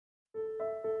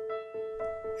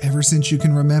Ever since you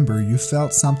can remember, you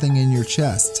felt something in your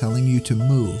chest telling you to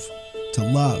move, to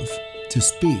love, to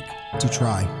speak, to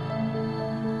try.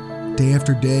 Day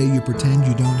after day, you pretend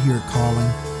you don't hear it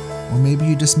calling, or maybe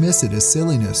you dismiss it as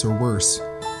silliness or worse.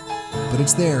 But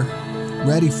it's there,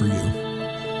 ready for you,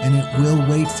 and it will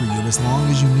wait for you as long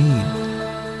as you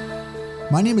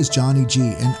need. My name is Johnny G,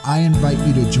 and I invite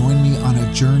you to join me on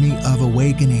a journey of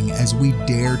awakening as we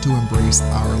dare to embrace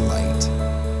our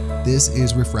light. This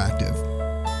is Refractive.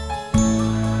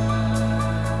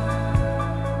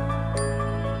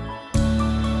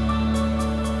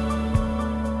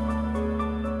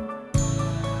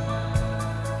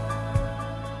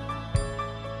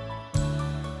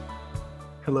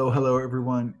 Hello,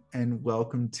 everyone, and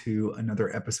welcome to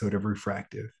another episode of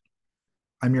Refractive.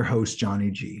 I'm your host,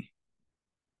 Johnny G.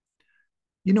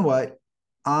 You know what?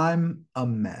 I'm a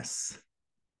mess.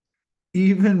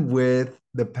 Even with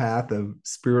the path of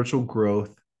spiritual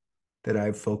growth that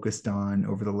I've focused on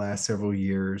over the last several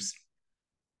years,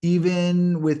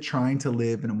 even with trying to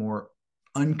live in a more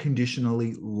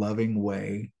unconditionally loving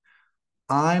way,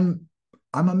 I'm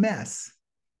a mess.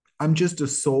 I'm just a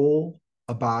soul,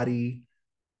 a body,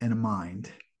 and a mind.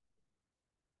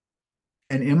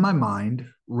 And in my mind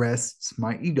rests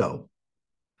my ego.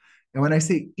 And when I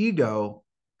say ego,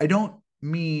 I don't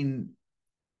mean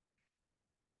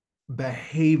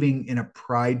behaving in a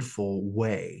prideful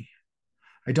way.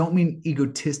 I don't mean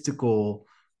egotistical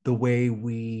the way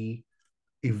we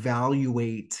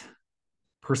evaluate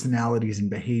personalities and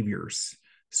behaviors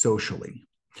socially.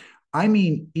 I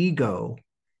mean ego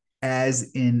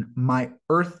as in my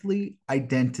earthly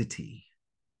identity.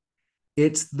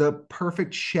 It's the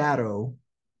perfect shadow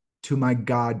to my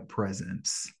God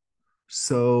presence.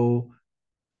 So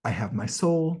I have my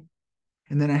soul,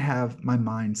 and then I have my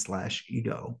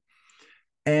mind/ego.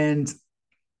 And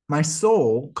my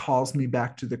soul calls me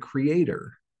back to the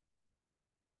creator.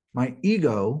 My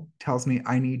ego tells me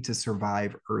I need to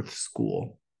survive Earth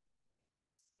school.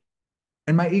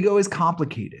 And my ego is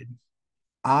complicated.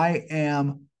 I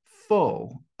am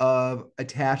full of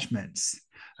attachment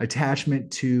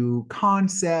to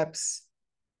concepts,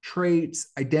 traits,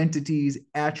 identities,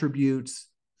 attributes,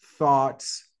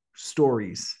 thoughts,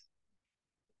 stories.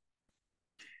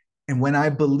 And when I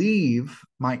believe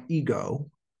my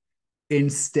ego,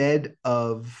 instead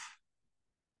of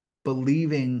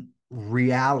believing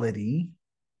reality,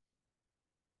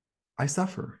 I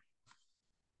suffer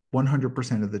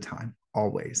 100% of the time,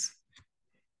 always.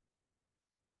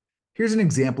 Here's an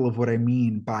example of what I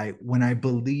mean by when I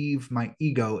believe my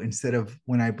ego instead of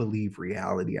when I believe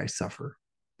reality, I suffer.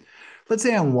 Let's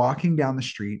say I'm walking down the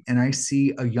street and I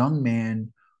see a young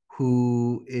man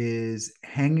who is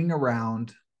hanging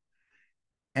around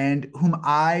and whom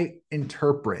I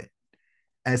interpret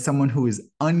as someone who is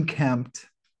unkempt.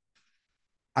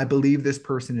 I believe this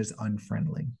person is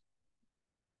unfriendly,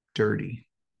 dirty.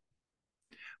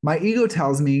 My ego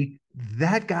tells me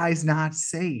that guy's not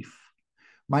safe.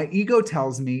 My ego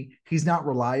tells me he's not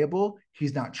reliable.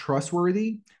 He's not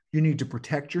trustworthy. You need to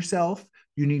protect yourself.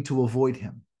 You need to avoid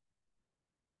him.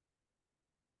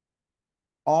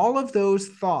 All of those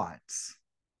thoughts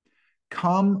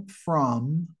come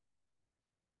from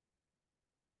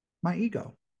my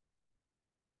ego.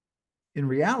 In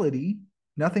reality,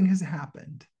 nothing has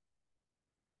happened.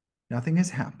 Nothing has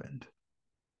happened.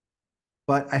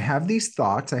 But I have these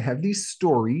thoughts, I have these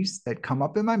stories that come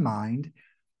up in my mind,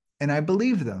 and I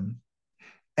believe them.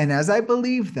 And as I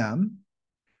believe them,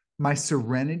 my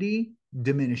serenity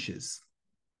diminishes.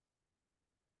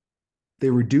 They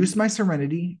reduce my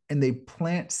serenity and they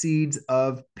plant seeds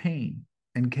of pain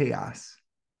and chaos.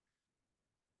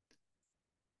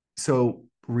 So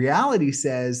reality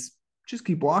says, just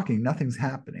keep walking, nothing's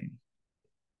happening.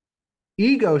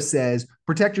 Ego says,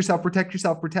 protect yourself, protect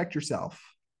yourself, protect yourself.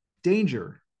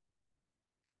 Danger.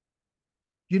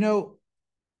 You know,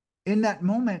 in that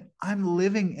moment, I'm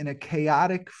living in a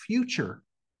chaotic future.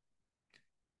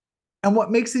 And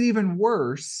what makes it even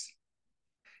worse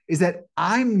is that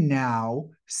I'm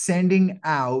now sending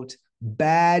out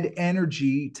bad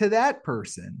energy to that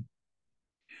person.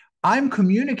 I'm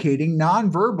communicating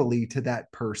non-verbally to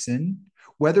that person,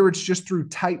 whether it's just through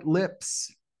tight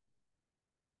lips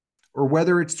or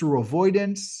whether it's through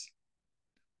avoidance.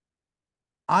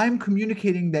 I'm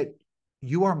communicating that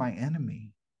you are my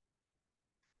enemy,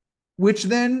 which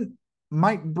then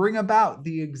might bring about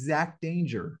the exact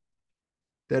danger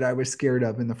that I was scared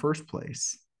of in the first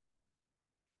place.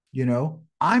 You know,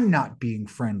 I'm not being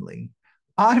friendly.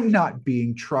 I'm not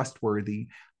being trustworthy.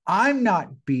 I'm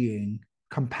not being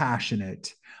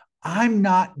compassionate. I'm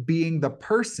not being the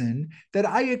person that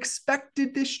I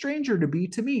expected this stranger to be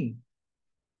to me.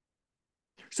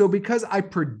 So because I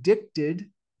predicted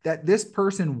that this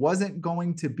person wasn't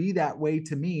going to be that way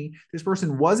to me, this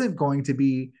person wasn't going to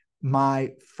be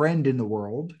my friend in the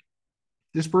world,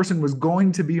 this person was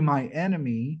going to be my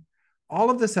enemy, all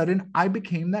of a sudden I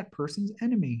became that person's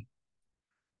enemy.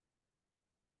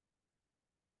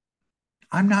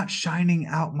 I'm not shining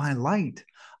out my light.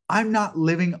 I'm not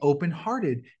living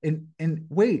open-hearted. And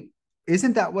wait,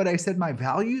 isn't that what I said my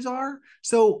values are?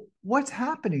 So what's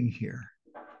happening here?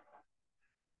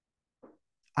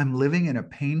 I'm living in a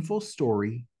painful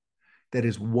story that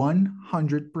is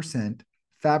 100%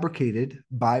 fabricated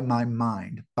by my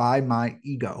mind, by my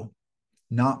ego,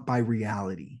 not by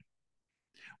reality.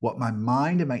 What my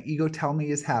mind and my ego tell me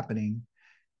is happening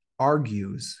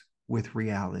argues with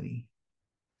reality.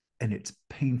 And it's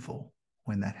painful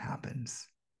when that happens.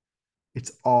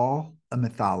 It's all a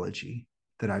mythology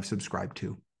that I've subscribed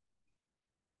to.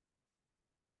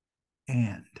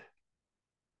 And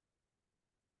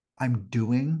I'm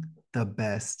doing the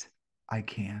best I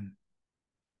can.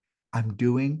 I'm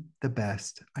doing the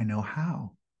best I know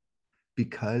how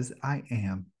because I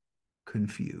am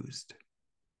confused.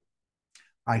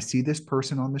 I see this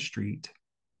person on the street.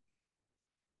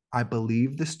 I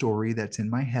believe the story that's in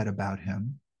my head about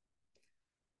him.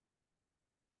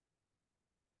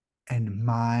 And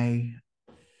my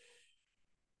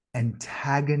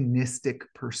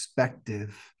antagonistic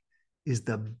perspective is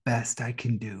the best I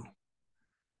can do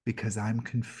because I'm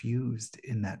confused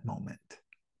in that moment.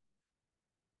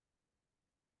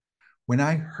 When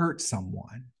I hurt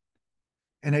someone,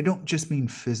 and I don't just mean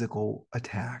physical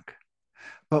attack,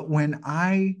 but when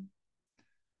I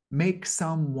make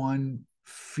someone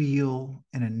feel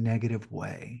in a negative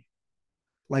way,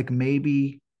 like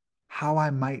maybe how I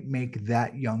might make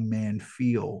that young man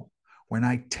feel when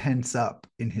I tense up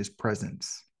in his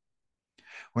presence.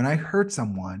 When I hurt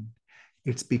someone,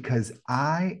 it's because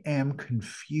I am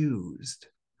confused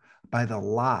by the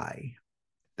lie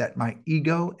that my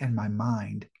ego and my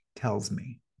mind tells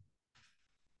me.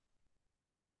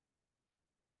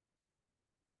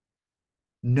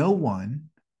 No one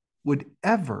would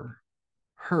ever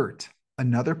hurt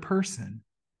another person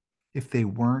if they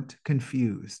weren't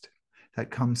confused. That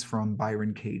comes from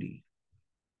Byron Katie.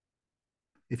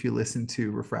 If you listen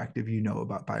to Refractive, you know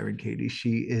about Byron Katie.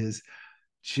 She is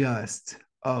just,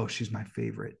 oh, she's my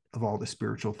favorite of all the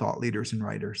spiritual thought leaders and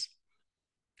writers.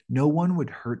 No one would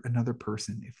hurt another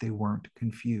person if they weren't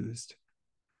confused.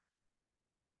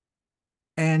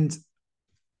 And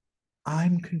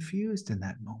I'm confused in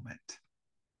that moment.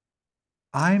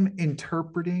 I'm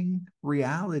interpreting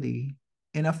reality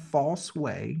in a false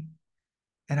way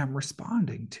and I'm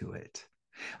responding to it.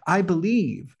 I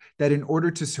believe that in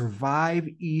order to survive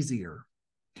easier,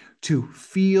 to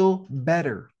feel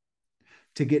better,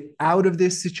 to get out of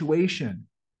this situation,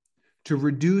 to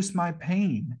reduce my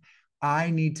pain,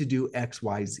 I need to do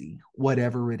XYZ,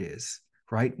 whatever it is,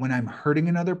 right? When I'm hurting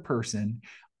another person,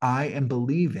 I am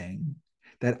believing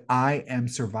that I am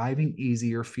surviving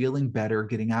easier, feeling better,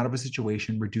 getting out of a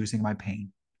situation, reducing my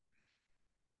pain.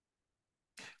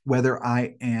 Whether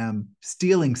I am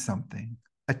stealing something,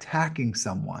 attacking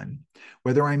someone,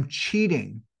 whether I'm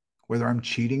cheating, whether I'm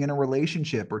cheating in a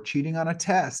relationship or cheating on a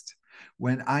test,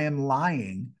 when I am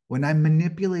lying, when I'm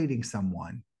manipulating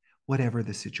someone, whatever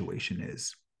the situation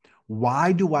is.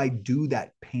 Why do I do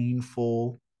that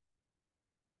painful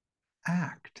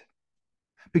act?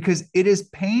 Because it is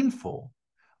painful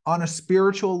on a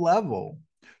spiritual level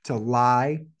to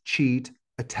lie, cheat,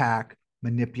 attack,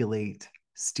 manipulate,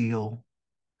 steal.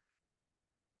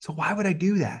 So why would I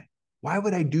do that? Why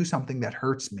would I do something that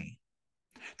hurts me,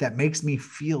 that makes me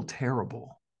feel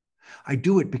terrible? I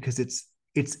do it because it's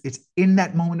in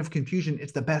that moment of confusion,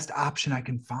 it's the best option I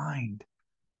can find.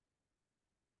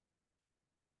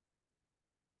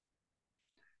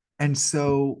 And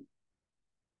so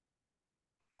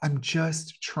I'm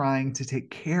just trying to take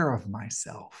care of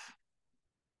myself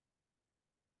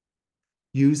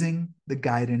using the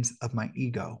guidance of my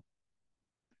ego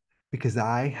because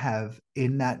I have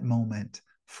in that moment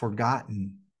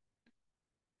forgotten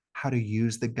how to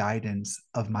use the guidance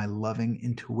of my loving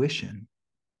intuition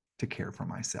to care for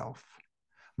myself.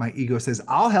 My ego says,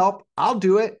 I'll help, I'll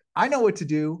do it, I know what to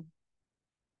do.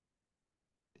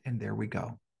 And there we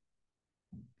go.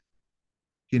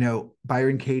 You know,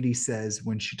 Byron Katie says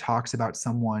when she talks about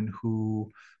someone who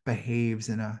behaves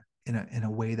in a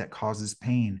way that causes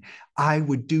pain, I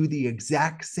would do the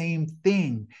exact same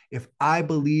thing if I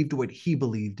believed what he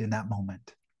believed in that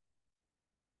moment.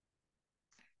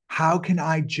 How can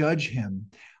I judge him?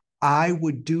 I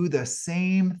would do the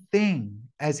same thing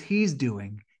as he's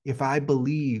doing if I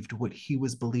believed what he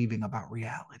was believing about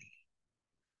reality.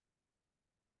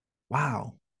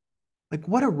 Wow. Like,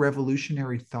 what a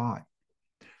revolutionary thought.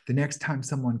 The next time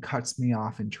someone cuts me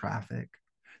off in traffic,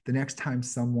 the next time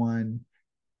someone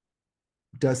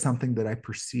does something that I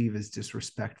perceive as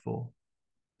disrespectful,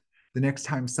 the next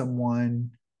time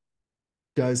someone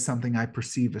does something I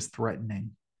perceive as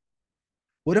threatening,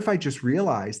 what if I just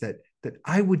realized that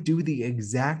I would do the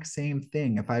exact same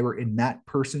thing if I were in that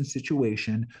person's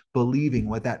situation, believing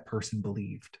what that person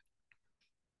believed?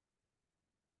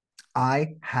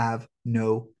 I have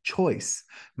no choice.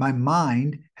 My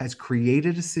mind has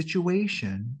created a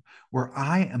situation where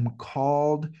I am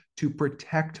called to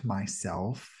protect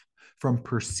myself from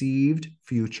perceived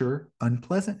future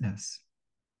unpleasantness.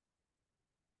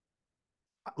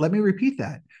 Let me repeat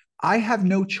that. I have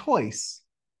no choice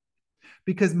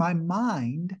because my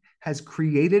mind has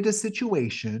created a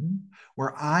situation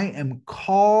where I am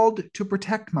called to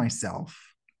protect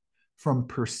myself from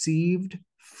perceived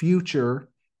future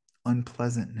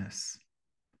unpleasantness.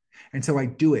 And so I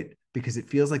do it because it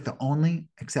feels like the only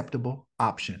acceptable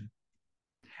option.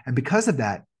 And because of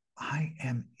that, I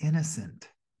am innocent.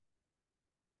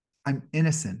 I'm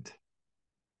innocent.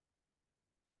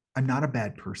 I'm not a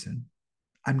bad person.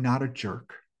 I'm not a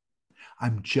jerk.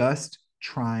 I'm just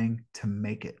trying to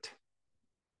make it.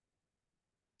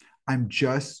 I'm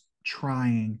just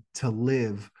trying to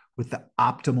live with the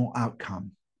optimal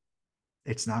outcome.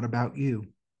 It's not about you.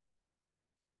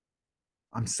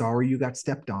 I'm sorry you got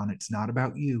stepped on. It's not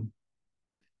about you.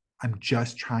 I'm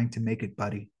just trying to make it,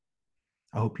 buddy.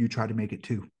 I hope you try to make it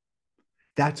too.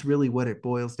 That's really what it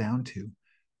boils down to.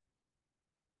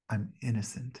 I'm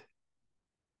innocent.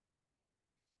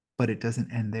 But it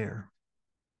doesn't end there.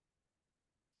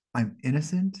 I'm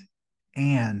innocent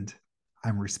and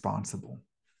I'm responsible.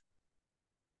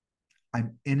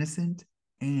 I'm innocent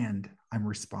and I'm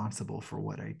responsible for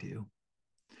what I do.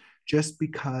 Just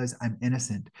because I'm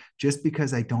innocent, just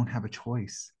because I don't have a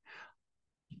choice,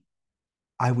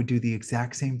 I would do the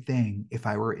exact same thing if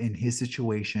I were in his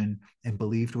situation and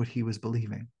believed what he was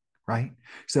believing, right?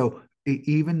 So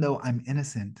even though I'm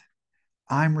innocent,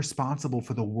 I'm responsible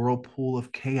for the whirlpool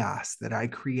of chaos that I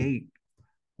create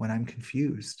when I'm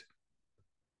confused.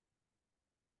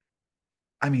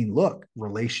 I mean, look,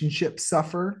 relationships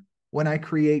suffer when I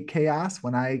create chaos,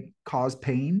 when I cause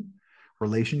pain.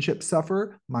 Relationships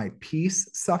suffer. My peace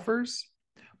suffers.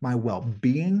 My well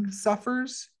being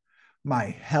suffers. My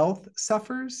health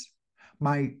suffers.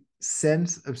 My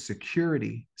sense of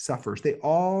security suffers. They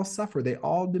all suffer. They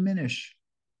all diminish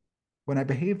when I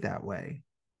behave that way.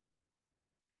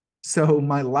 So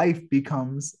my life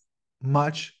becomes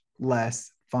much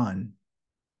less fun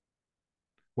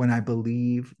when I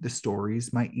believe the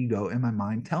stories my ego and my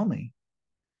mind tell me.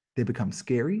 They become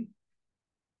scary,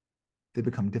 they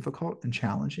become difficult and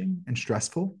challenging and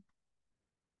stressful.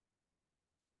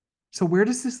 So, where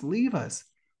does this leave us?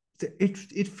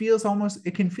 It feels almost,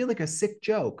 it can feel like a sick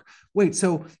joke. Wait,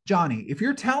 so Johnny, if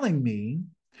you're telling me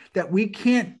that we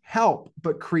can't help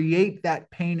but create that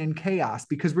pain and chaos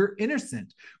because we're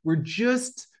innocent, we're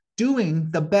just doing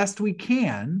the best we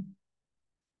can,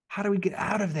 how do we get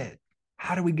out of it?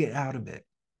 How do we get out of it?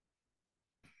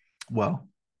 Well,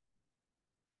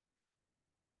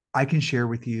 I can share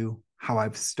with you how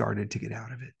I've started to get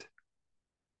out of it.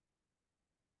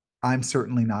 I'm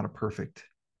certainly not a perfect,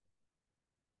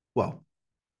 well,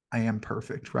 I am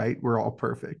perfect, right? We're all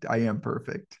perfect. I am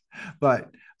perfect. But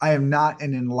I am not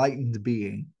an enlightened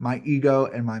being. My ego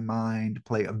and my mind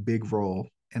play a big role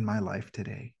in my life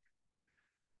today.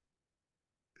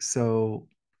 So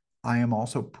I am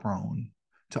also prone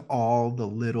to all the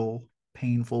little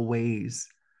painful ways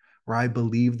where I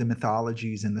believe the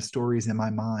mythologies and the stories in my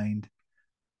mind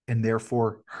and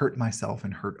therefore hurt myself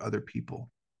and hurt other people.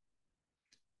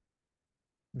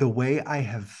 The way I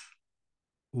have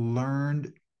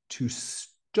learned to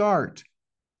start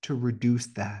to reduce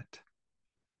that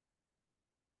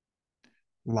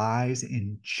lies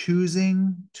in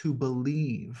choosing to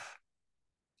believe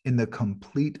in the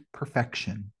complete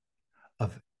perfection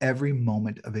of every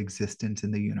moment of existence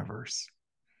in the universe.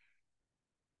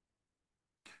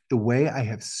 The way I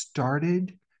have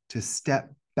started to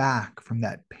step back from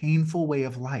that painful way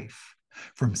of life,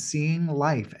 from seeing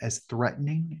life as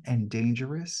threatening and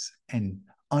dangerous and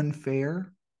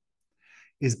unfair,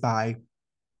 is by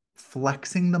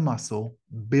flexing the muscle,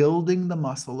 building the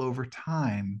muscle over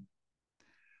time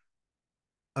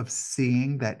of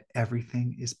seeing that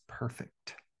everything is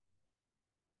perfect.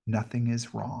 Nothing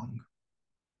is wrong.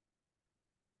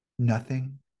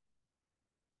 Nothing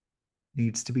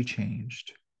needs to be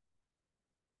changed.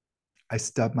 I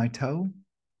stub my toe,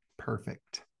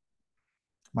 perfect.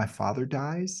 My father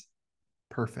dies,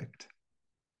 perfect.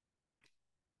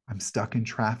 I'm stuck in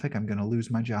traffic, I'm going to lose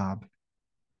my job,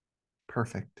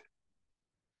 Perfect.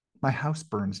 My house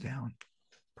burns down.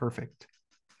 Perfect.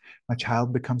 My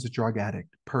child becomes a drug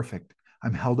addict. Perfect.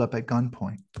 I'm held up at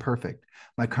gunpoint. Perfect.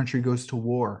 My country goes to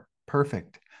war.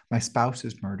 Perfect. My spouse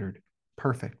is murdered.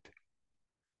 Perfect.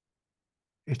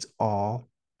 It's all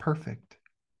perfect.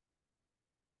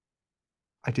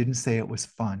 I didn't say it was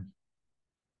fun.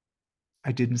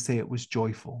 I didn't say it was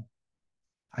joyful.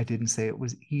 I didn't say it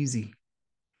was easy.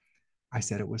 I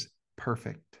said it was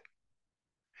perfect.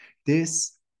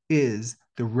 This is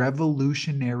the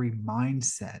revolutionary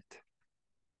mindset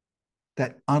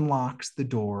that unlocks the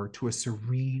door to a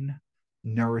serene,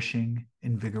 nourishing,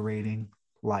 invigorating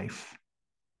life.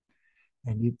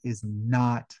 And it is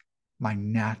not my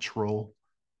natural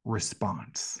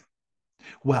response.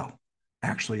 Well,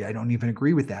 actually, I don't even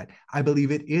agree with that. I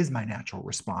believe it is my natural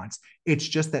response. It's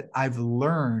just that I've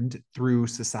learned through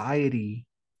society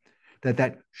that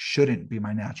that shouldn't be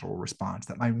my natural response,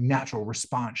 that my natural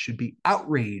response should be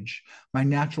outrage. My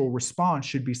natural response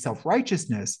should be self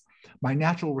righteousness. My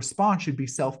natural response should be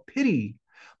self pity.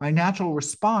 My natural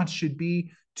response should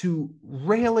be to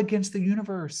rail against the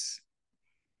universe.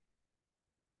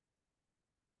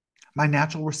 My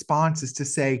natural response is to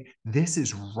say, this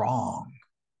is wrong.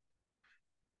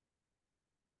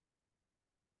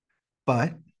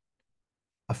 But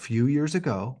a few years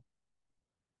ago,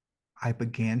 I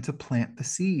began to plant the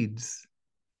seeds.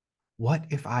 What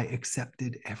if I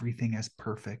accepted everything as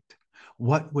perfect?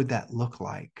 What would that look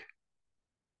like?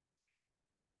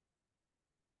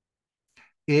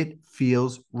 It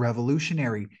feels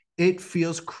revolutionary. It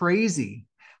feels crazy.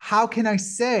 How can I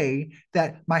say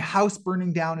that my house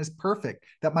burning down is perfect,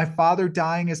 that my father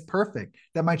dying is perfect,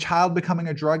 that my child becoming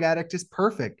a drug addict is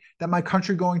perfect, that my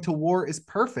country going to war is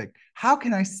perfect? How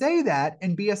can I say that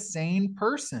and be a sane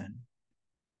person?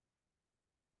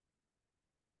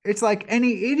 It's like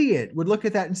any idiot would look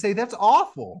at that and say, that's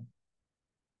awful.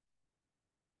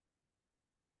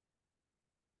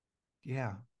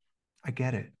 Yeah, I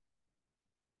get it.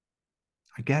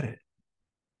 I get it.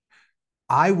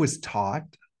 I was taught,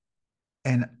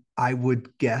 and I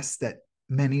would guess that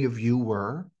many of you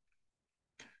were,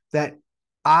 that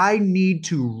I need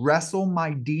to wrestle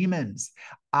my demons.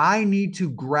 I need to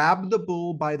grab the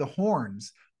bull by the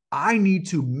horns. I need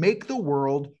to make the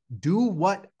world do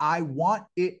what I want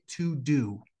it to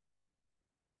do.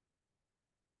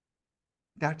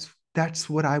 That's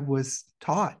what I was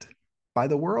taught by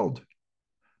the world,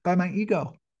 by my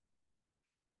ego.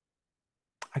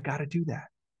 I got to do that.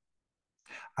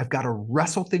 I've got to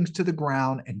wrestle things to the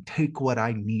ground and take what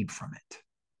I need from it.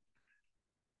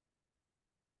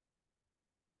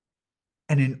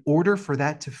 And in order for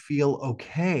that to feel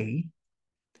okay,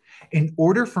 in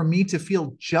order for me to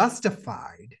feel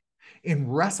justified in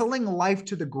wrestling life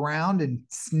to the ground and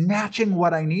snatching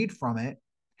what I need from it,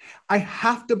 I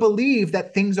have to believe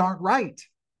that things aren't right.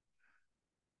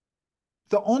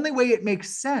 The only way it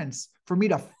makes sense for me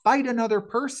to fight another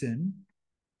person,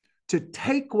 to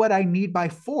take what I need by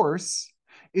force,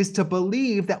 is to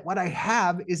believe that what I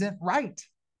have isn't right,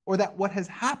 or that what has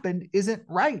happened isn't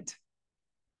right.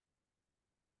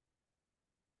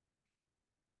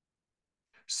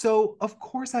 So, of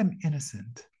course, I'm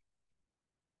innocent.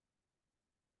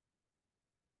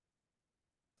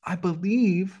 I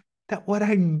believe that what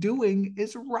I'm doing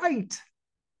is right.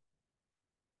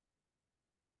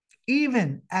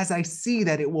 Even as I see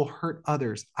that it will hurt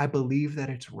others, I believe that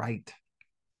it's right.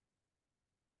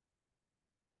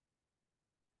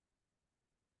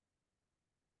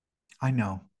 I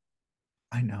know.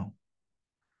 I know.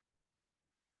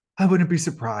 I wouldn't be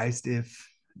surprised if,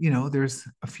 there's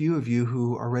a few of you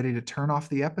who are ready to turn off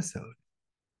the episode.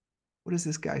 What is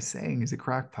this guy saying? He's a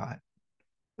crackpot.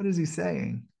 What is he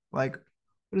saying? Like,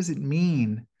 what does it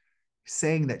mean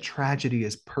saying that tragedy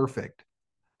is perfect?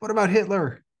 What about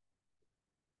Hitler?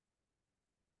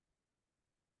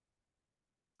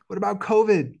 What about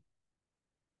COVID?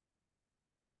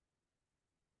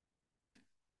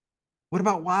 What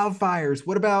about wildfires?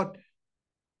 What about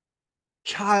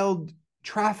child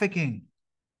trafficking?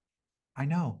 I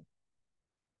know.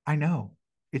 I know.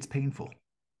 It's painful.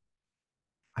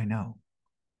 I know.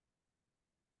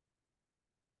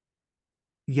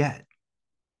 Yet,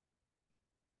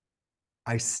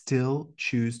 I still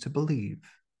choose to believe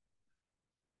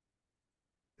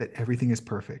that everything is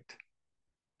perfect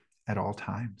at all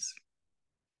times.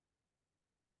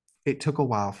 It took a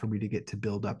while for me to get to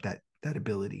build up that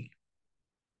ability.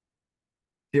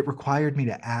 It required me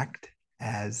to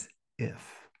as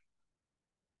if.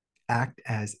 Act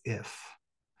as if.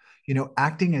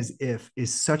 Acting as if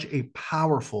is such a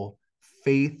powerful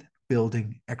faith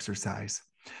building exercise.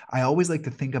 I always like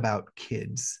to think about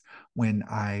kids when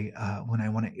I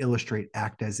want to illustrate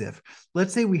act as if.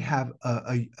 Let's say we have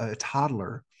a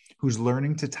toddler who's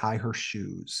learning to tie her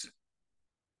shoes.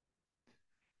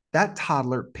 That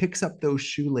toddler picks up those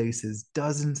shoelaces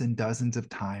dozens and dozens of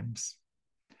times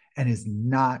and is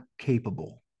not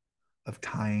capable of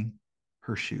tying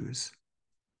her shoes.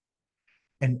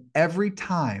 And every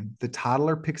time the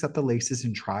toddler picks up the laces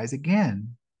and tries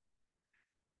again,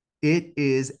 it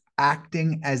is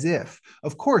acting as if.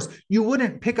 Of course, you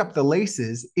wouldn't pick up the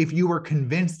laces if you were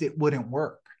convinced it wouldn't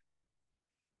work.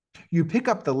 You pick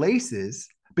up the laces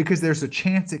because there's a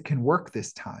chance it can work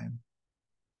this time.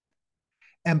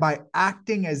 And by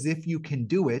acting as if you can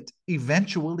do it,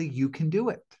 eventually you can do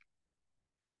it.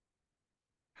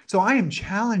 So I am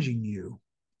challenging you,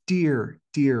 dear,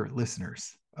 dear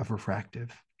listeners of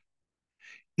Refractive.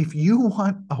 If you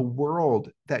want a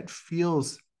world that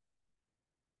feels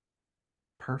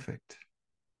perfect,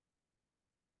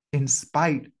 in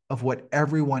spite of what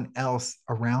everyone else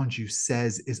around you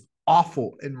says is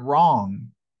awful and wrong,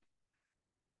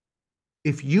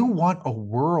 if you want a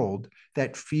world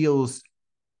that feels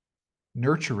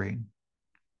nurturing,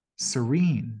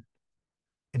 serene,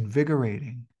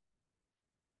 invigorating,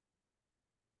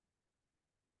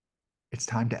 it's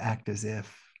time to act as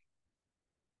if.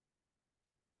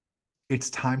 It's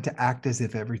time to act as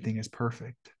if everything is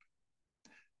perfect.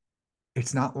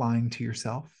 It's not lying to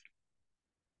yourself.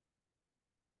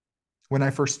 When I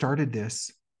first started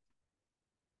this,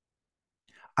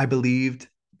 I believed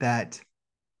that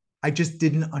I just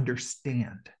didn't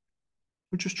understand,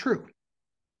 which is true.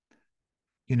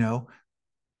 You know,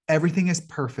 everything is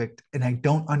perfect and I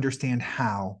don't understand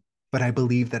how, but I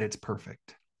believe that it's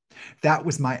perfect. That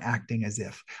was my acting as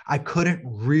if. I couldn't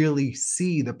really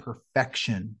see the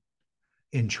perfection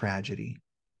in tragedy.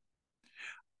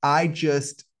 I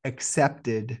just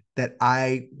accepted that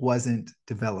I wasn't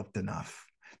developed enough,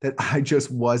 that I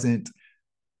just wasn't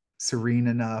serene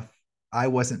enough. I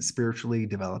wasn't spiritually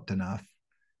developed enough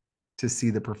to see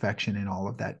the perfection in all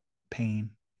of that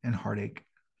pain and heartache.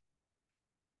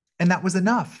 And that was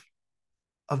enough.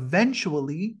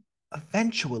 Eventually,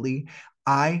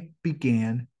 I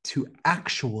began to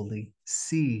actually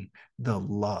see the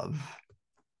love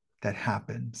that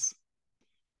happens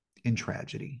in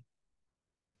tragedy.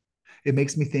 It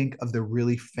makes me think of the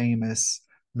really famous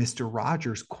Mr.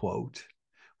 Rogers quote,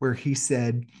 where he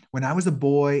said, "When I was a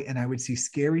boy and I would see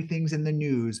scary things in the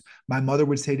news, my mother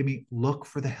would say to me, 'Look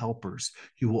for the helpers.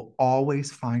 You will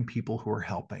always find people who are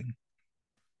helping.'"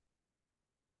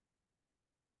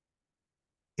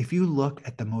 If you look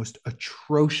at the most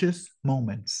atrocious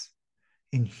moments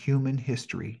in human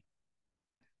history,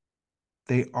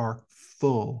 they are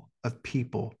full of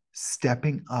people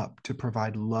stepping up to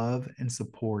provide love and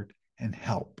support and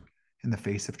help in the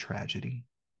face of tragedy.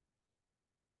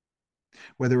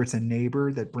 Whether it's a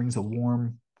neighbor that brings a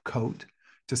warm coat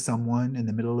to someone in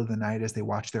the middle of the night as they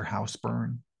watch their house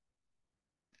burn,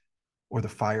 or the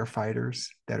firefighters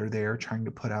that are there trying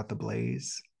to put out the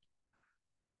blaze,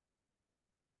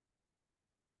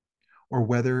 or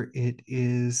whether it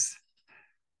is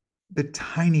the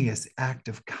tiniest act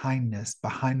of kindness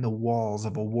behind the walls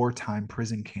of a wartime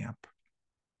prison camp.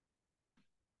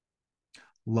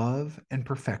 Love and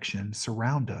perfection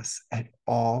surround us at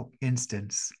all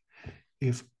instants,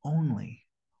 if only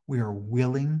we are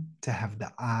willing to have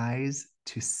the eyes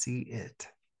to see it.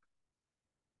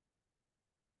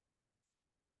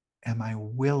 Am I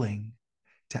willing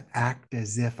to act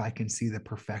as if I can see the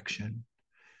perfection?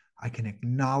 I can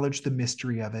acknowledge the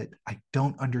mystery of it. I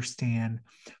don't understand,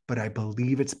 but I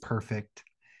believe it's perfect.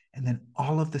 And then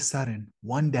all of a sudden,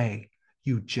 one day,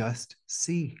 you just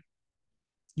see.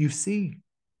 You see,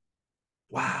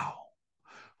 wow,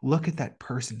 look at that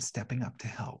person stepping up to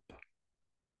help.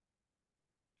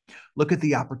 Look at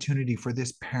the opportunity for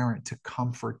this parent to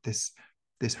comfort this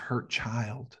hurt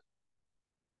child.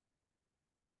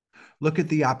 Look at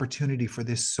the opportunity for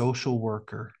this social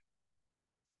worker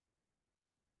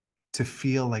to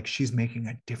feel like she's making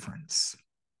a difference.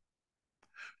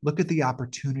 Look at the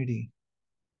opportunity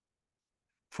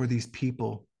for these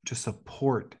people to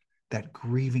support that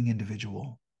grieving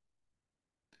individual.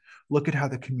 Look at how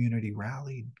the community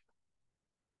rallied.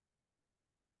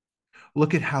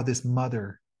 Look at how this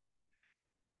mother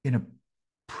in a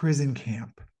prison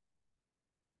camp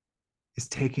is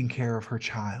taking care of her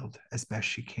child as best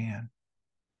she can.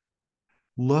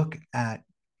 Look at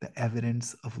the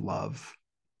evidence of love.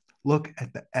 Look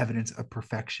at the evidence of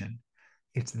perfection.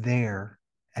 It's there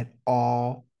at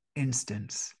all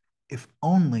instants, if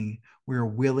only we're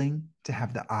willing to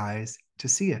have the eyes to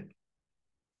see it.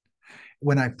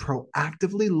 When I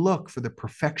proactively look for the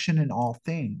perfection in all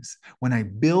things, when I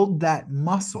build that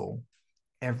muscle,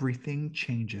 everything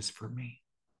changes for me.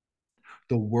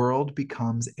 The world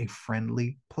becomes a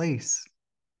friendly place.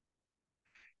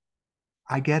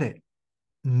 I get it.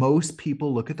 Most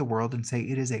people look at the world and say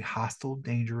it is a hostile,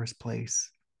 dangerous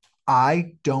place.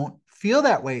 I don't feel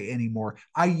that way anymore.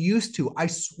 I used to. I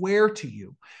swear to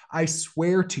you. I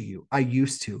swear to you. I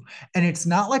used to. And it's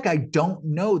not like I don't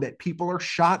know that people are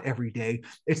shot every day.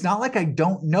 It's not like I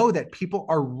don't know that people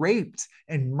are raped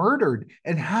and murdered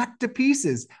and hacked to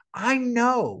pieces. I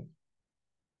know.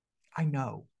 I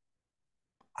know.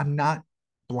 I'm not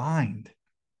blind.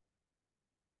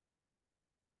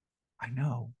 I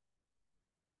know.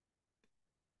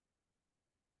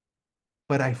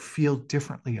 But I feel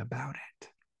differently about it.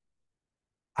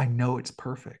 I know it's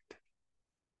perfect.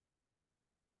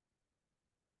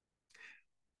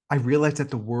 I realize that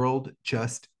the world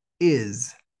just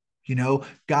is. You know,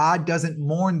 God doesn't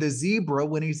mourn the zebra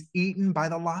when he's eaten by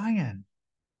the lion.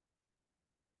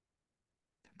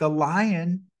 The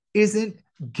lion isn't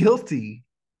guilty.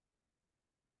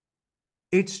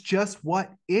 It's just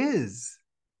what is.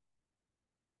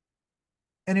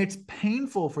 And it's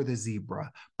painful for the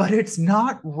zebra, but it's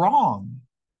not wrong.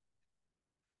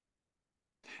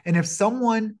 And if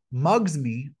someone mugs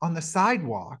me on the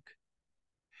sidewalk,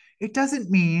 it doesn't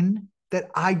mean that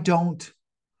I don't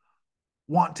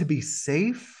want to be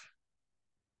safe.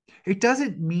 It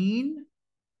doesn't mean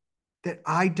that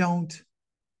I don't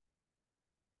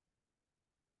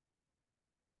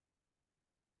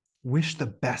wish the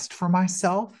best for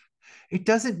myself. It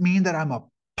doesn't mean that I'm a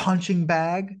punching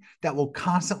bag that will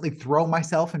constantly throw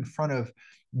myself in front of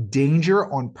danger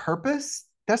on purpose.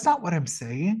 That's not what I'm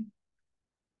saying.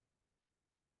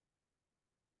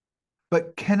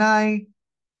 But can I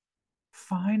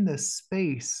find the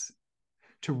space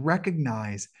to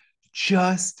recognize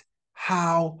just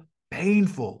how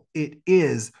painful it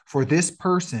is for this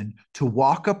person to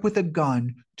walk up with a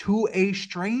gun to a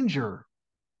stranger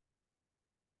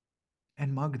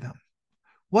and mug them?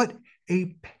 What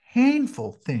a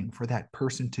painful thing for that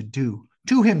person to do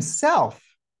to himself,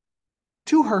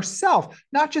 to herself,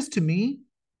 not just to me.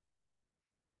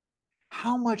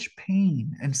 How much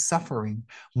pain and suffering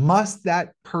must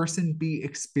that person be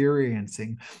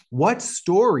experiencing? What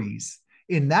stories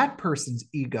in that person's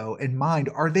ego and mind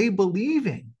are they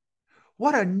believing?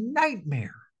 What a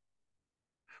nightmare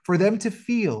for them to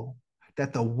feel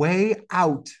that the way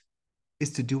out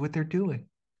is to do what they're doing.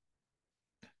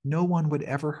 No one would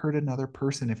ever hurt another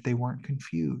person if they weren't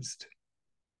confused.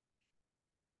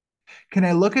 Can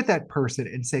I look at that person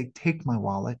and say, take my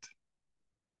wallet?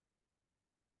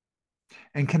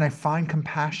 And can I find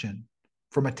compassion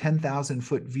from a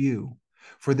 10,000-foot view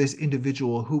for this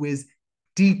individual who is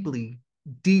deeply,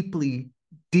 deeply,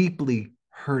 deeply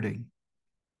hurting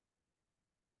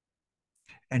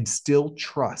and still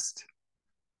trust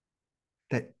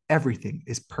that everything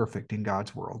is perfect in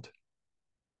God's world?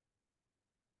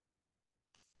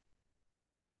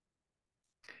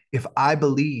 If I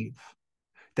believe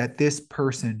that this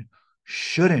person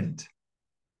shouldn't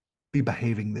be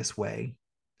behaving this way,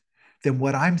 then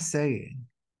what I'm saying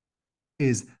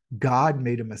is God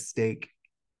made a mistake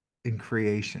in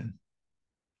creation.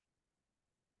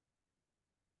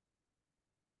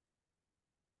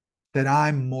 That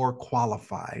I'm more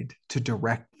qualified to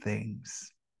direct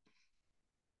things.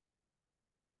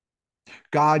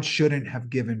 God shouldn't have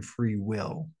given free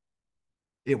will.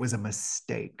 It was a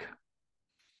mistake.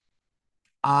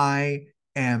 I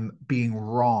am being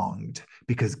wronged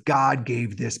because God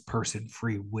gave this person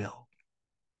free will.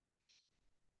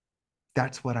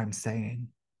 That's what I'm saying.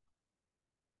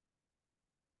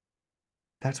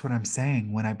 That's what I'm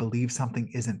saying when I believe something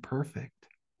isn't perfect.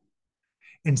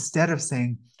 Instead of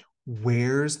saying,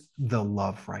 where's the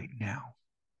love right now?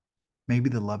 Maybe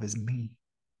the love is me.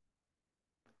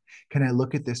 Can I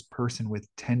look at this person with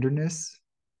tenderness,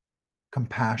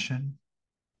 compassion?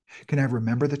 Can I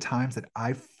remember the times that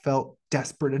I felt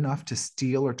desperate enough to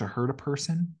steal or to hurt a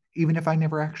person, even if I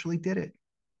never actually did it?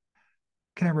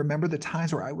 Can I remember the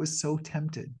times where I was so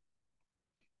tempted?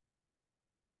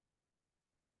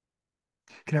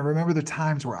 Can I remember the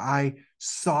times where I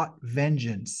sought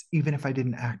vengeance, even if I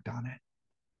didn't act on it?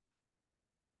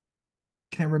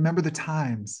 Can I remember the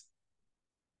times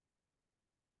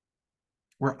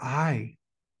where I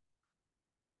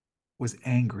was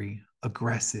angry,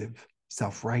 aggressive,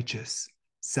 self righteous,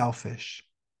 selfish?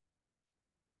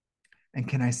 And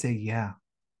can I say, yeah,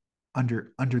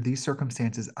 under these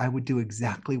circumstances, I would do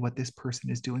exactly what this person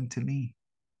is doing to me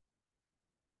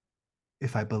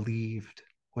if I believed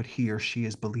what he or she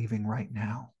is believing right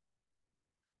now?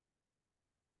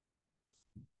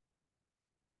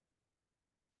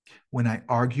 When I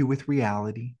argue with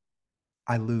reality,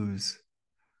 I lose,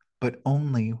 but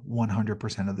only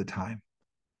 100% of the time.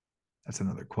 That's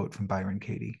another quote from Byron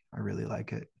Katie. I really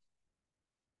like it.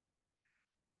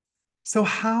 So,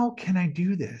 how can I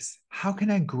do this? How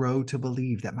can I grow to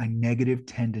believe that my negative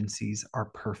tendencies are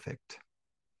perfect?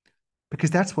 Because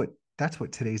that's what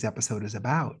today's episode is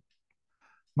about.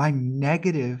 My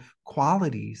negative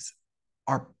qualities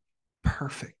are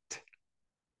perfect.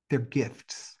 They're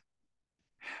gifts.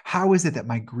 How is it that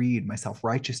my greed, my self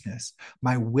righteousness,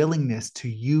 my willingness to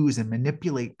use and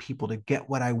manipulate people to get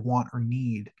what I want or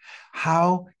need,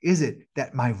 how is it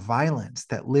that my violence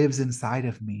that lives inside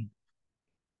of me,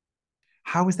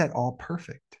 how is that all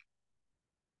perfect?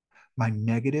 My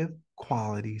negative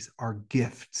qualities are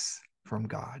gifts from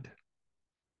God.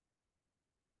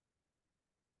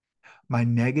 My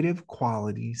negative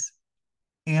qualities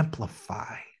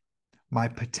amplify my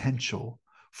potential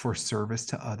for service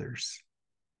to others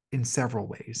in several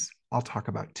ways. I'll talk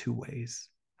about two ways.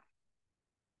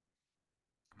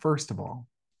 First of all,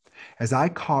 as I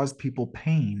cause people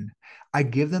pain, I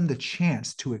give them the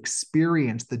chance to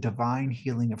experience the divine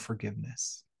healing of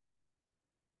forgiveness.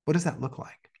 What does that look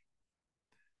like?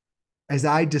 As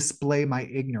I display my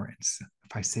ignorance,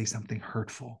 if I say something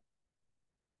hurtful,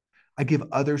 I give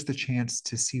others the chance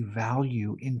to see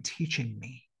value in teaching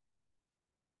me.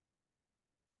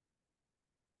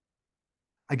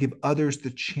 I give others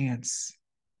the chance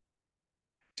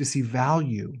to see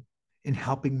value in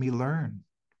helping me learn.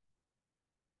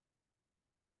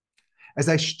 As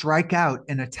I strike out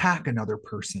and attack another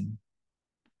person,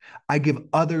 I give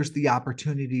others the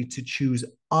opportunity to choose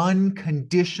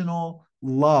unconditional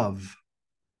love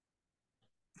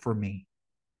for me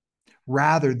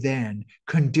rather than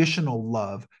conditional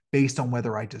love based on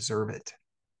whether I deserve it.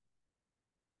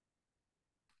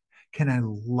 Can I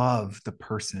love the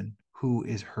person who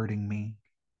is hurting me?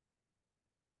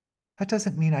 That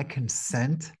doesn't mean I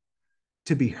consent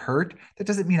to be hurt. That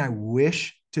doesn't mean I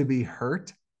wish to be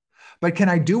hurt. But can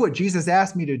I do what Jesus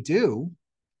asked me to do?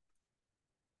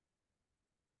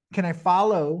 Can I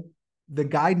follow the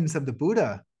guidance of the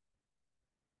Buddha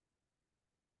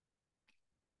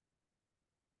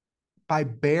by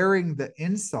bearing the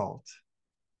insult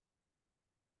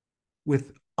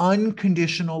with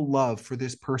unconditional love for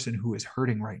this person who is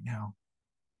hurting right now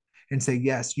and say,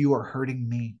 yes, you are hurting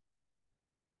me.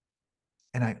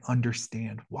 And I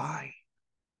understand why.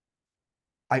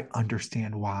 I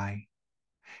understand why.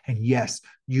 And yes,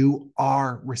 you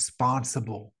are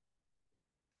responsible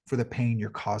for the pain you're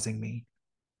causing me.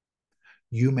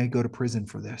 You may go to prison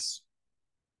for this.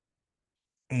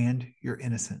 And you're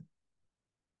innocent.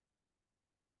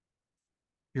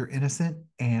 You're innocent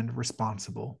and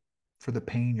responsible for the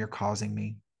pain you're causing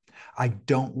me. I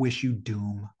don't wish you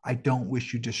doom. I don't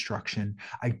wish you destruction.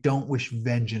 I don't wish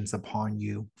vengeance upon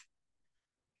you.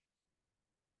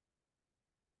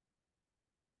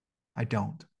 I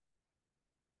don't.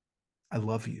 I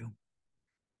love you.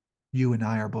 You and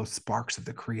I are both sparks of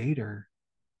the Creator.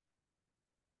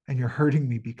 And you're hurting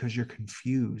me because you're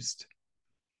confused.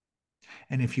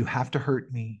 And if you have to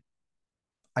hurt me,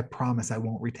 I promise I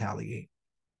won't retaliate.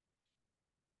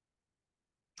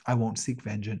 I won't seek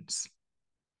vengeance.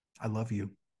 I love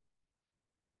you.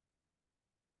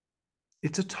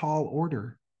 It's a tall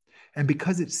order. And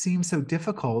because it seems so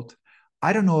difficult,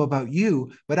 I don't know about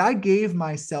you, but I gave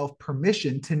myself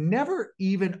permission to never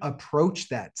even approach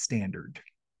that standard.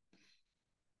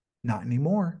 Not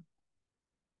anymore.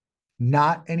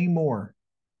 Not anymore.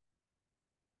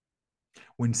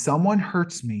 When someone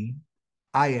hurts me,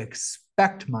 I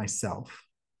expect myself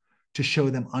to show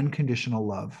them unconditional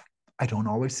love. I don't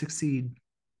always succeed.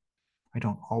 I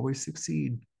don't always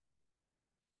succeed.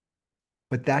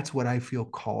 But that's what I feel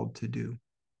called to do.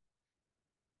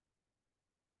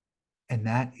 And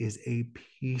that is a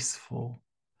peaceful,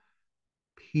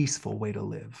 peaceful way to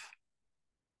live.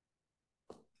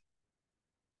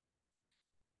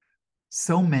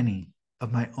 So many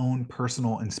of my own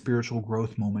personal and spiritual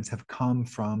growth moments have come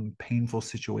from painful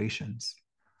situations.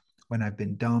 When I've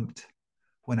been dumped,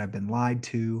 when I've been lied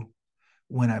to,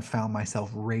 when I've found myself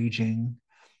raging,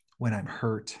 when I'm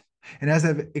hurt. And as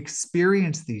I've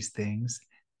experienced these things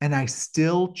and I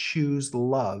still choose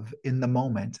love in the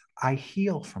moment, I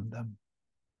heal from them.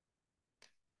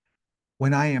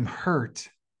 When I am hurt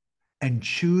and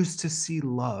choose to see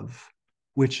love,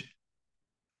 which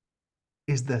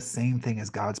is the same thing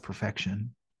as God's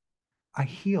perfection, I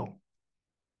heal.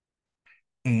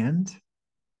 And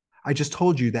I just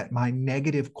told you that my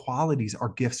negative qualities are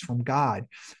gifts from God.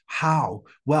 How?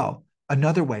 Well,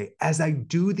 another way, as I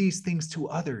do these things to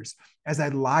others, as I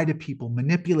lie to people,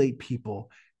 manipulate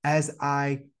people, as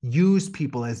I use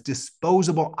people as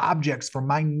disposable objects for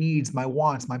my needs, my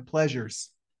wants, my pleasures,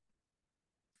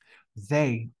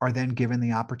 they are then given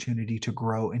the opportunity to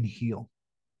grow and heal.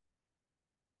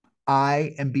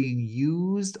 I am being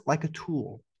used like a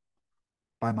tool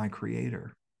by my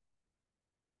creator.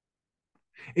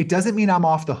 It doesn't mean I'm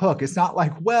off the hook. It's not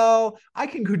like, well, I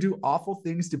can go do awful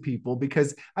things to people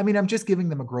because, I mean, I'm just giving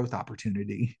them a growth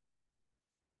opportunity.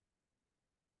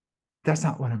 That's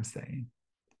not what I'm saying.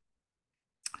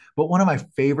 But one of my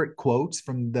favorite quotes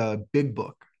from the Big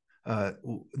Book,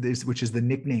 which is the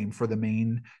nickname for the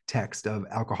main text of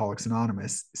Alcoholics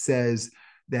Anonymous, says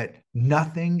that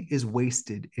nothing is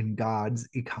wasted in God's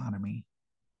economy.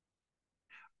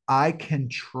 I can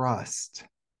trust.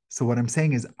 So, what I'm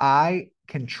saying is, I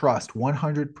can trust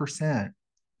 100%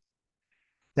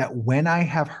 that when I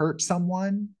have hurt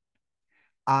someone,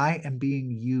 I am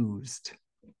being used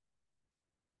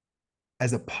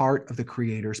as a part of the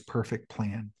Creator's perfect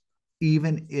plan,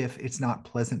 even if it's not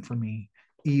pleasant for me,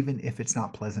 even if it's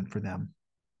not pleasant for them.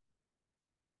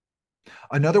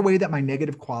 Another way that my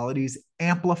negative qualities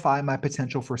amplify my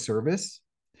potential for service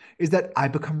is that I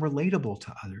become relatable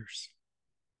to others.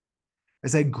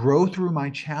 As I grow through my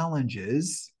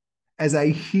challenges, as I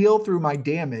heal through my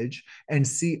damage and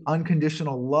see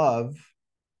unconditional love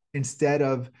instead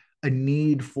of a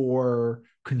need for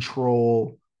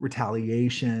control,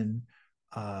 retaliation,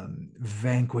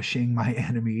 vanquishing my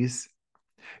enemies,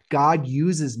 God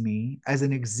uses me as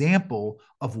an example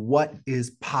of what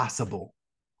is possible.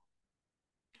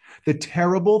 The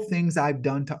terrible things I've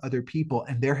done to other people,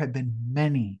 and there have been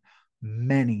many,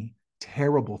 many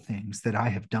terrible things that I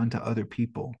have done to other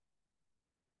people.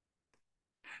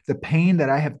 The pain that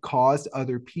I have caused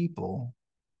other people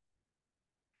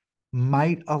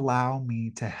might allow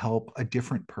me to help a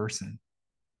different person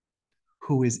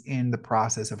who is in the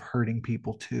process of hurting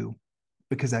people too,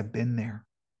 because I've been there.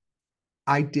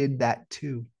 I did that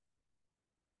too.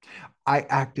 I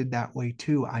acted that way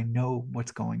too. I know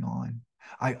what's going on.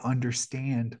 I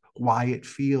understand why it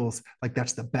feels like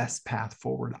that's the best path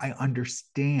forward. I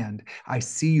understand. I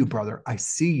see you, brother. I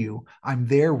see you. I'm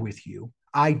there with you.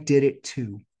 I did it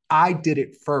too. I did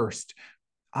it first.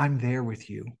 I'm there with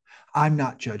you. I'm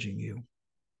not judging you.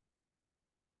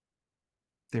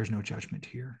 There's no judgment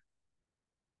here.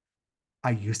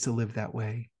 I used to live that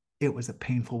way. It was a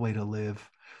painful way to live.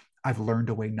 I've learned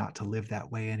a way not to live that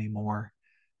way anymore.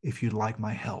 If you'd like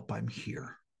my help, I'm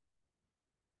here.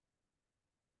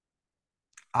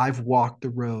 I've walked the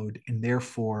road, and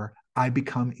therefore I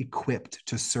become equipped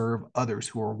to serve others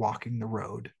who are walking the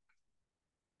road.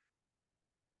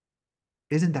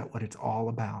 Isn't that what it's all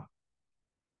about?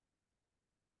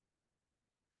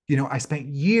 You know, I spent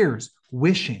years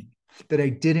wishing that I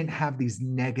didn't have these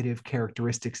negative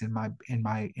characteristics in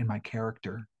my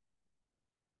character.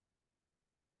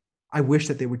 I wish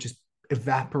that they would just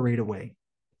evaporate away.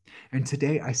 And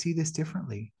today I see this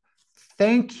differently.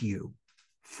 Thank you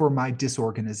for my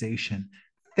disorganization.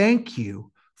 Thank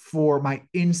you for my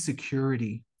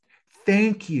insecurity.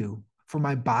 Thank you for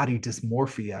my body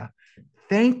dysmorphia.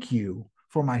 Thank you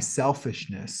for my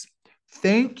selfishness.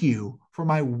 Thank you for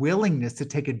my willingness to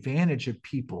take advantage of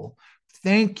people.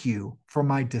 Thank you for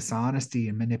my dishonesty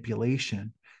and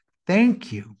manipulation.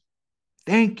 Thank you.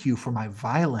 Thank you for my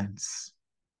violence.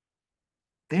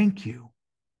 Thank you.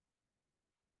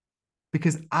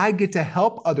 Because I get to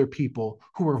help other people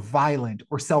who are violent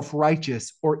or self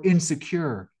righteous or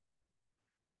insecure.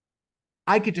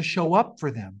 I get to show up for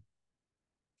them.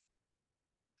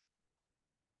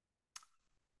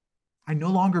 I no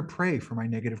longer pray for my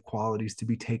negative qualities to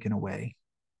be taken away.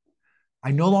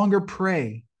 I no longer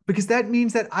pray because that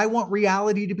means that I want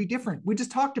reality to be different. We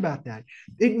just talked about that.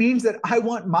 It means that I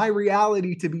want my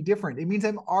reality to be different. It means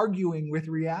I'm arguing with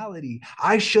reality.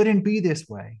 I shouldn't be this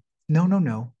way. No, no,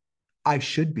 no. I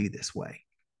should be this way.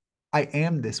 I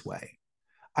am this way.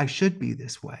 I should be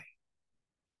this way.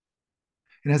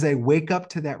 And as I wake up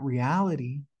to that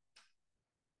reality,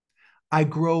 I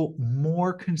grow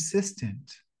more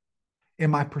consistent in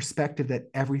my perspective that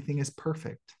everything is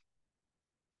perfect.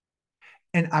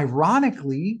 And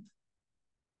ironically,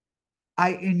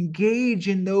 I engage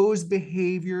in those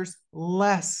behaviors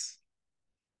less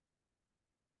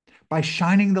by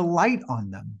shining the light on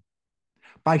them,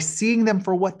 by seeing them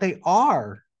for what they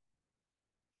are,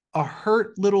 a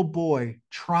hurt little boy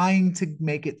trying to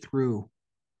make it through.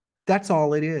 That's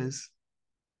all it is.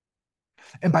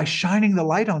 And by shining the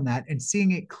light on that and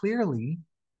seeing it clearly,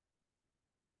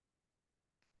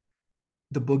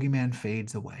 the boogeyman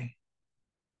fades away.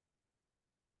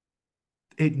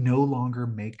 It no longer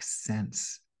makes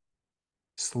sense.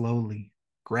 Slowly,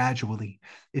 gradually,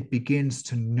 it begins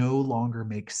to no longer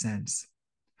make sense.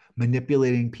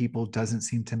 Manipulating people doesn't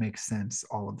seem to make sense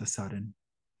all of a sudden.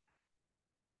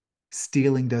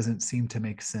 Stealing doesn't seem to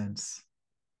make sense.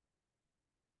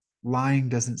 Lying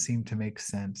doesn't seem to make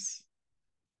sense.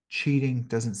 Cheating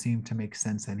doesn't seem to make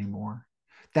sense anymore.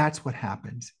 That's what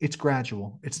happens. It's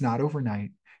gradual. It's not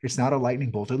overnight. It's not a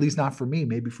lightning bolt, at least not for me,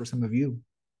 maybe for some of you.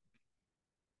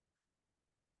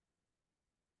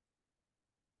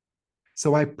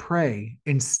 So I pray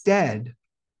instead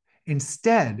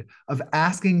of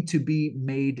asking to be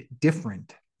made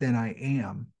different than I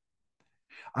am,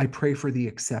 I pray for the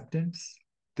acceptance,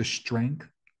 the strength,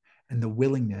 and the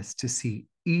willingness to see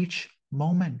each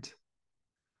moment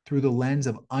through the lens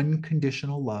of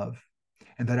unconditional love,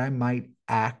 and that I might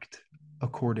act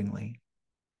accordingly,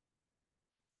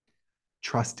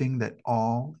 trusting that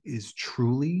all is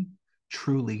truly,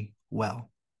 truly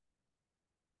well.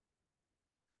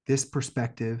 This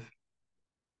perspective,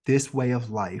 this way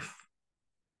of life,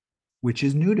 which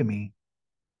is new to me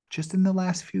just in the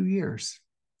last few years,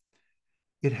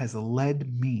 it has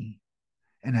led me,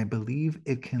 and I believe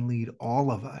it can lead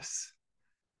all of us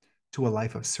to a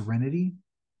life of serenity,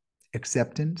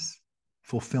 acceptance,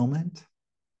 fulfillment,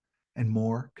 and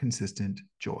more consistent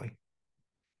joy.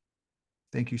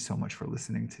 Thank you so much for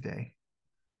listening today.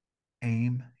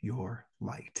 Aim your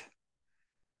light.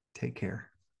 Take care.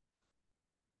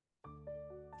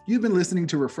 You've been listening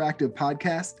to Refractive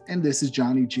Podcast, and this is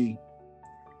Johnny G.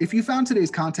 If you found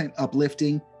today's content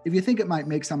uplifting, if you think it might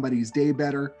make somebody's day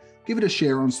better, give it a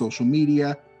share on social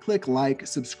media, click like,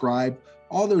 subscribe.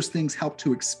 All those things help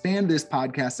to expand this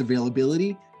podcast's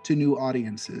availability to new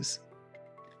audiences.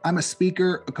 I'm a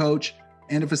speaker, a coach,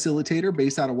 and a facilitator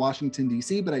based out of Washington,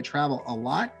 D.C., but I travel a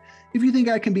lot. If you think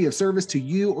I can be of service to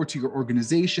you or to your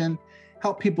organization,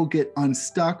 help people get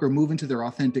unstuck or move into their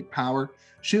authentic power,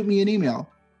 shoot me an email.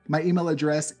 My email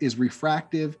address is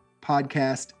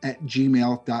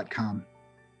refractivepodcast@gmail.com.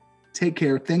 Take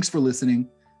care. Thanks for listening,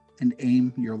 and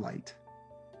aim your light.